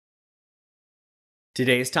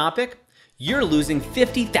Today's topic, you're losing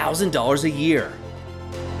 $50,000 a year.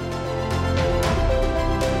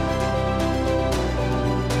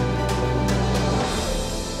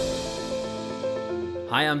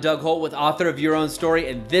 Hi, I'm Doug Holt, author of Your Own Story,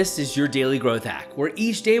 and this is your Daily Growth Hack, where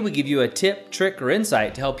each day we give you a tip, trick, or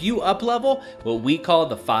insight to help you up-level what we call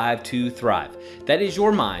the 5 to Thrive. That is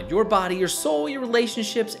your mind, your body, your soul, your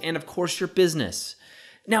relationships, and of course, your business.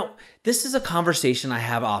 Now, this is a conversation I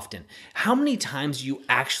have often. How many times are you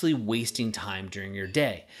actually wasting time during your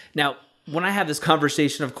day? Now, when I have this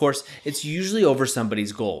conversation, of course, it's usually over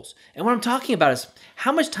somebody's goals. And what I'm talking about is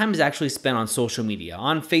how much time is actually spent on social media,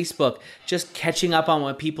 on Facebook, just catching up on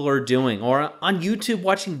what people are doing, or on YouTube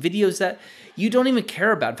watching videos that you don't even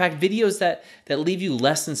care about. In fact, videos that leave you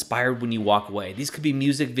less inspired when you walk away. These could be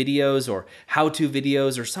music videos or how-to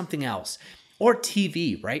videos or something else. Or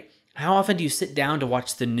TV, right? How often do you sit down to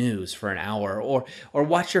watch the news for an hour or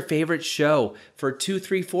watch your favorite show for 2,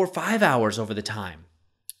 3, 4, 5 hours over the time?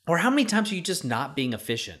 Or how many times are you just not being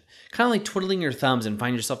efficient? Kind of like twiddling your thumbs and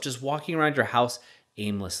find yourself just walking around your house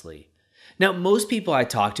aimlessly. Now, most people I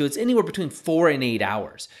talk to, it's anywhere between 4 and 8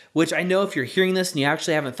 hours, which I know if you're hearing this and you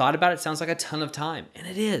actually haven't thought about it, sounds like a ton of time, and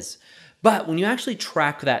it is. But when you actually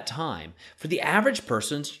track that time, for the average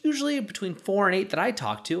person, it's usually between 4 and 8 that I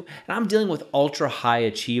talk to, and I'm dealing with ultra high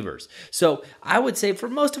achievers. So I would say for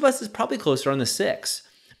most of us, it's probably closer on the 6.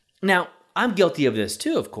 Now, I'm guilty of this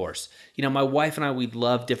too, of course. You know, my wife and I, we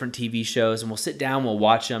love different TV shows, and we'll sit down, we'll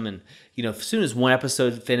watch them, and as soon as one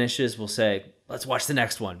episode finishes, we'll say, let's watch the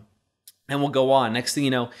next one. And we'll go on. Next thing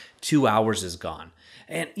you know, 2 hours is gone.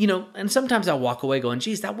 And, and sometimes I'll walk away going,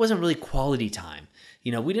 geez, that wasn't really quality time.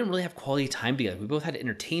 We didn't really have quality time together. We both had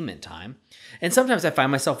entertainment time. And sometimes I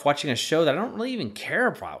find myself watching a show that I don't really even care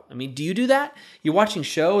about. I mean, do you do that? You're watching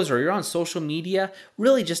shows or you're on social media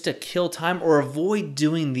really just to kill time or avoid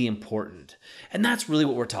doing the important. And that's really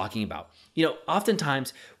what we're talking about.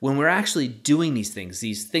 Oftentimes when we're actually doing these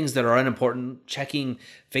things that are unimportant, checking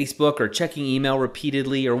Facebook or checking email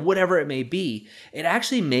repeatedly or whatever it may be, it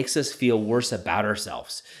actually makes us feel worse about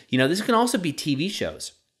ourselves. This can also be TV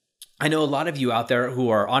shows. I know a lot of you out there who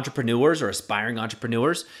are entrepreneurs or aspiring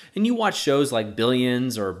entrepreneurs, and you watch shows like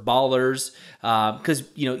Billions or Ballers because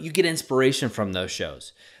you get inspiration from those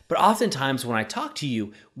shows. But oftentimes when I talk to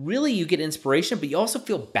you, really you get inspiration, but you also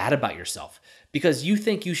feel bad about yourself because you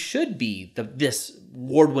think you should be this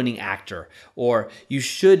award-winning actor, or you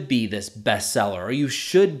should be this bestseller, or you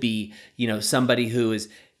should be somebody who is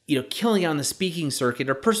killing it on the speaking circuit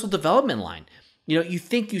or personal development line. You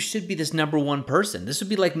think you should be this number one person. This would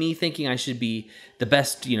be like me thinking I should be the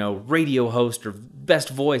best, radio host or best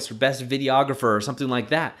voice or best videographer or something like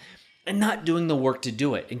that, and not doing the work to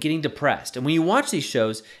do it and getting depressed. And when you watch these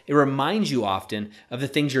shows, it reminds you often of the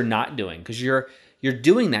things you're not doing because you're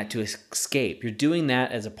doing that to escape. You're doing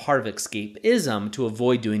that as a part of escapism to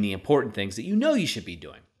avoid doing the important things that you should be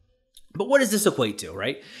doing. But what does this equate to,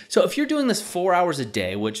 right? So if you're doing this 4 hours a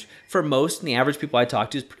day, which for most and the average people I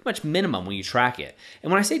talk to is pretty much minimum when you track it.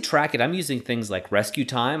 And when I say track it, I'm using things like Rescue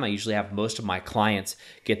Time. I usually have most of my clients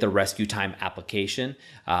get the Rescue Time application.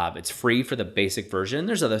 It's free for the basic version.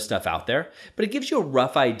 There's other stuff out there, but it gives you a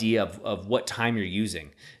rough idea of what time you're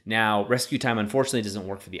using. Now, Rescue Time unfortunately doesn't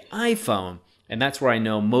work for the iPhone, and that's where I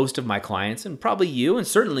know most of my clients, and probably you and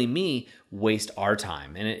certainly me, waste our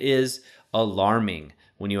time. And it is alarming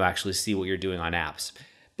when you actually see what you're doing on apps.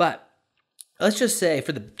 But let's just say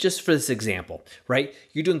for this example, right?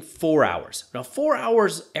 You're doing 4 hours. Now 4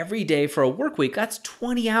 hours every day for a work week, that's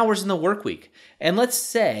 20 hours in the work week. And let's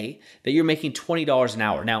say that you're making $20 an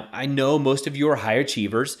hour. Now, I know most of you are high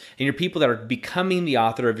achievers and you're people that are becoming the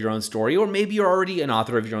author of your own story, or maybe you're already an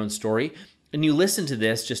author of your own story and you listen to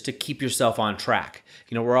this just to keep yourself on track.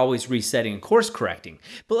 We're always resetting and course correcting.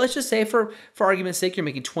 But let's just say for argument's sake, you're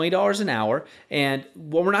making $20 an hour. And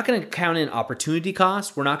we're not going to count in opportunity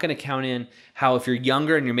costs. We're not going to count in how if you're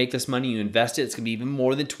younger and you make this money, you invest it, it's going to be even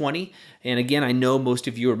more than 20. And again, I know most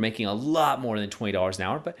of you are making a lot more than $20 an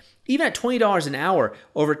hour. But even at $20 an hour,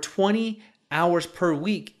 over 20 hours per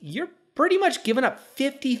week, you're pretty much giving up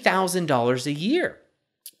 $50,000 a year.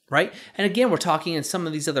 Right? And again, we're talking in some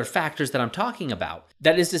of these other factors that I'm talking about.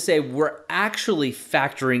 That is to say, we're actually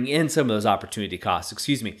factoring in some of those opportunity costs,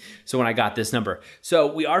 So when I got this number.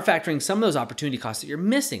 So we are factoring some of those opportunity costs that you're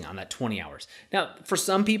missing on that 20 hours. Now, for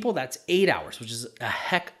some people, that's 8 hours, which is a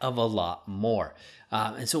heck of a lot more.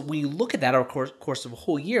 And so when you look at that over the course of a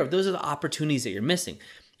whole year, those are the opportunities that you're missing.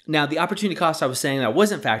 Now, the opportunity costs I was saying that I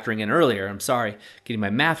wasn't factoring in earlier, I'm sorry, getting my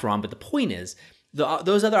math wrong, but the point is,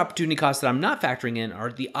 those other opportunity costs that I'm not factoring in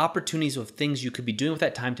are the opportunities of things you could be doing with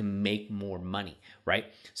that time to make more money, right?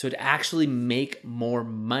 So to actually make more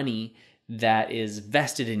money that is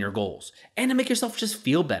vested in your goals and to make yourself just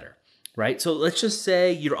feel better, right? So let's just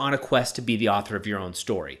say you're on a quest to be the author of your own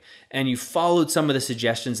story and you followed some of the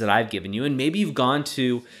suggestions that I've given you, and maybe you've gone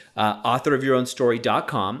to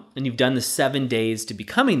authorofyourownstory.com and you've done the 7 days to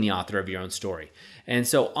becoming the author of your own story. And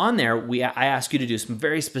so on there, I ask you to do some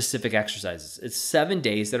very specific exercises. It's 7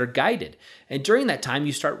 days that are guided. And during that time,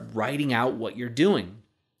 you start writing out what you're doing.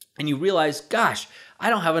 And you realize, gosh, I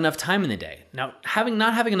don't have enough time in the day. Now,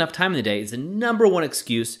 not having enough time in the day is the number one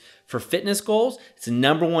excuse for fitness goals. It's the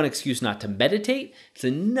number one excuse not to meditate. It's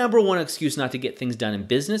the number one excuse not to get things done in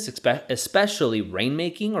business, especially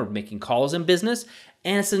rainmaking or making calls in business.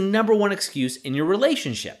 And it's the number one excuse in your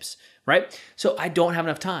relationships, right? So I don't have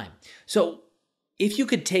enough time. So if you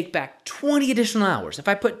could take back 20 additional hours, if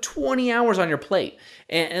I put 20 hours on your plate,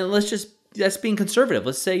 and that's being conservative.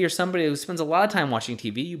 Let's say you're somebody who spends a lot of time watching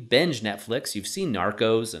TV, you binge Netflix, you've seen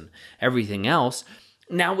Narcos and everything else.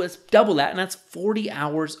 Now let's double that, and that's 40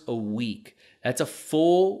 hours a week. That's a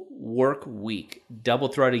full work week, double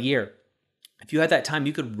throughout a year. If you had that time,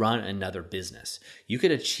 you could run another business. You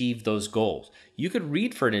could achieve those goals. You could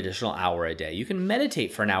read for an additional hour a day. You can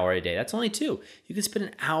meditate for an hour a day. That's only 2. You could spend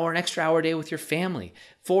an extra hour a day with your family.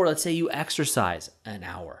 4, let's say you exercise an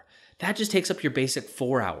hour. That just takes up your basic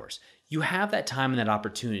 4 hours. You have that time and that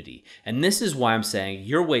opportunity. And this is why I'm saying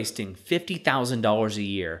you're wasting $50,000 a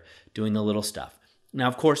year doing the little stuff. Now,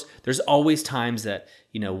 of course, there's always times that,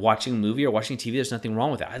 watching a movie or watching TV, there's nothing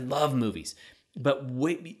wrong with that. I love movies. But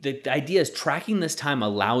the idea is tracking this time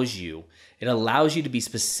allows you to be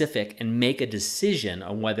specific and make a decision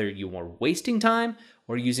on whether you are wasting time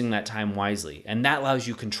or using that time wisely. And that allows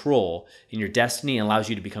you control in your destiny and allows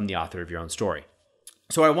you to become the author of your own story.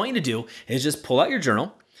 So what I want you to do is just pull out your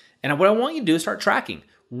journal. And what I want you to do is start tracking.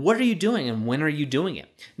 What are you doing and when are you doing it?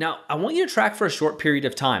 Now, I want you to track for a short period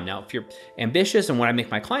of time. Now, if you're ambitious, and what I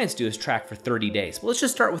make my clients do is track for 30 days. But let's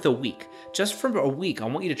just start with a week. Just for a week, I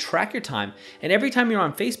want you to track your time. And every time you're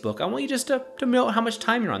on Facebook, I want you just to know how much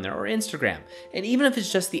time you're on there, or Instagram. And even if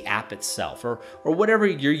it's just the app itself or whatever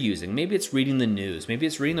you're using, maybe it's reading the news, maybe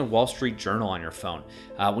it's reading the Wall Street Journal on your phone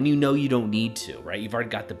when you know you don't need to, right? You've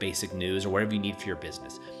already got the basic news or whatever you need for your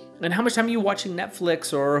business. And how much time are you watching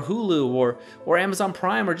Netflix or Hulu or Amazon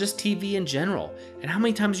Prime or just TV in general? And how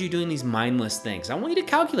many times are you doing these mindless things? I want you to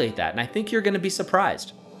calculate that, and I think you're going to be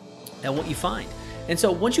surprised at what you find. And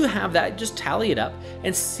so once you have that, just tally it up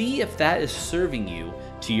and see if that is serving you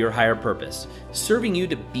to your higher purpose, serving you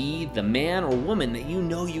to be the man or woman that you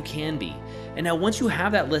know you can be. And now once you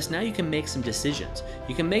have that list, now you can make some decisions.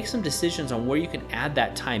 You can make some decisions on where you can add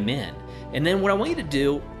that time in. And then what I want you to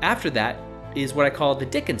do after that is what I call the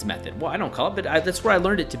Dickens method. Well, I don't call it, but that's where I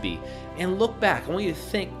learned it to be. And look back. I want you to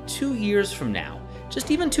think 2 years from now,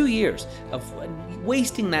 just even 2 years of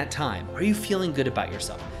wasting that time. Are you feeling good about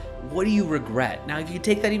yourself? What do you regret? Now, if you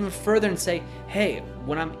take that even further and say, hey,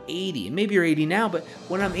 when I'm 80, and maybe you're 80 now, but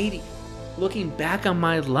when I'm 80, looking back on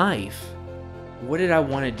my life, what did I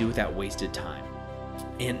want to do with that wasted time?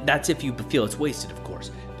 And that's if you feel it's wasted, of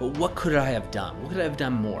course. But what could I have done? What could I have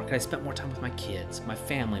done more? Could I spent more time with my kids, my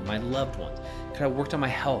family, my loved ones? Could I have worked on my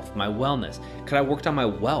health, my wellness? Could I have worked on my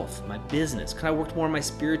wealth, my business? Could I have worked more on my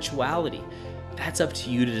spirituality? That's up to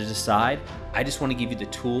you to decide. I just want to give you the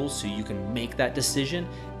tools so you can make that decision,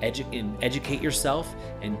 educate yourself,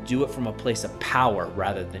 and do it from a place of power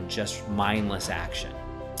rather than just mindless action.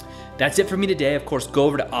 That's it for me today. Of course, go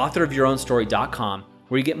over to authorofyourownstory.com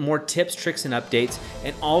where you get more tips, tricks, and updates,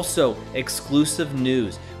 and also exclusive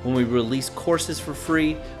news. When we release courses for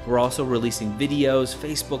free, we're also releasing videos,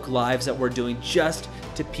 Facebook Lives that we're doing just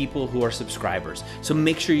to people who are subscribers. So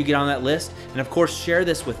make sure you get on that list, and of course, share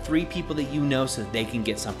this with 3 people that you know so that they can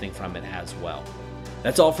get something from it as well.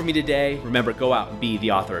 That's all for me today. Remember, go out and be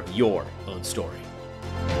the author of your own story.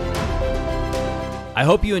 I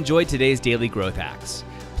hope you enjoyed today's Daily Growth Hacks.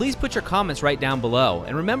 Please put your comments right down below,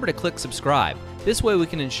 and remember to click subscribe. This way we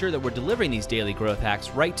can ensure that we're delivering these daily growth hacks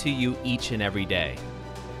right to you each and every day.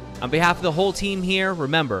 On behalf of the whole team here,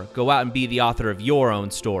 remember, go out and be the author of your own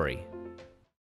story.